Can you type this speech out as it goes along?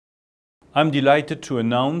I'm delighted to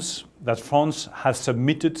announce that France has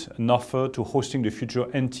submitted an offer to hosting the future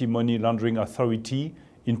Anti-Money Laundering Authority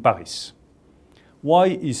in Paris. Why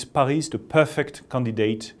is Paris the perfect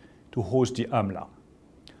candidate to host the AMLA?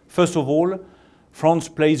 First of all, France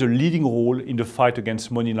plays a leading role in the fight against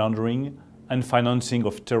money laundering and financing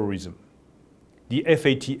of terrorism. The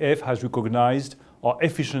FATF has recognized our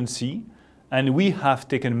efficiency, and we have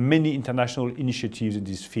taken many international initiatives in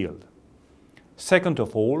this field. Second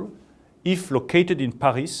of all, if located in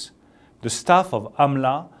Paris, the staff of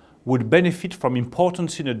AMLA would benefit from important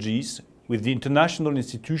synergies with the international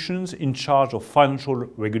institutions in charge of financial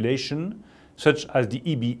regulation, such as the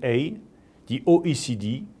EBA, the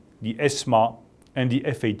OECD, the ESMA, and the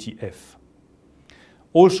FATF.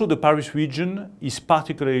 Also, the Paris region is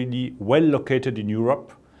particularly well located in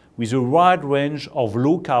Europe, with a wide range of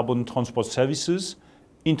low-carbon transport services,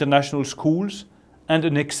 international schools, and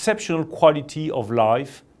an exceptional quality of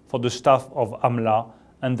life for the staff of AMLA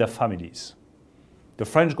and their families. The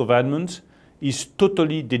French government is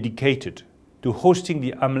totally dedicated to hosting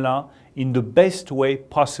the AMLA in the best way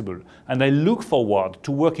possible, and I look forward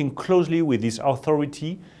to working closely with this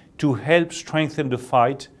authority to help strengthen the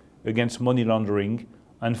fight against money laundering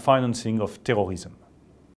and financing of terrorism.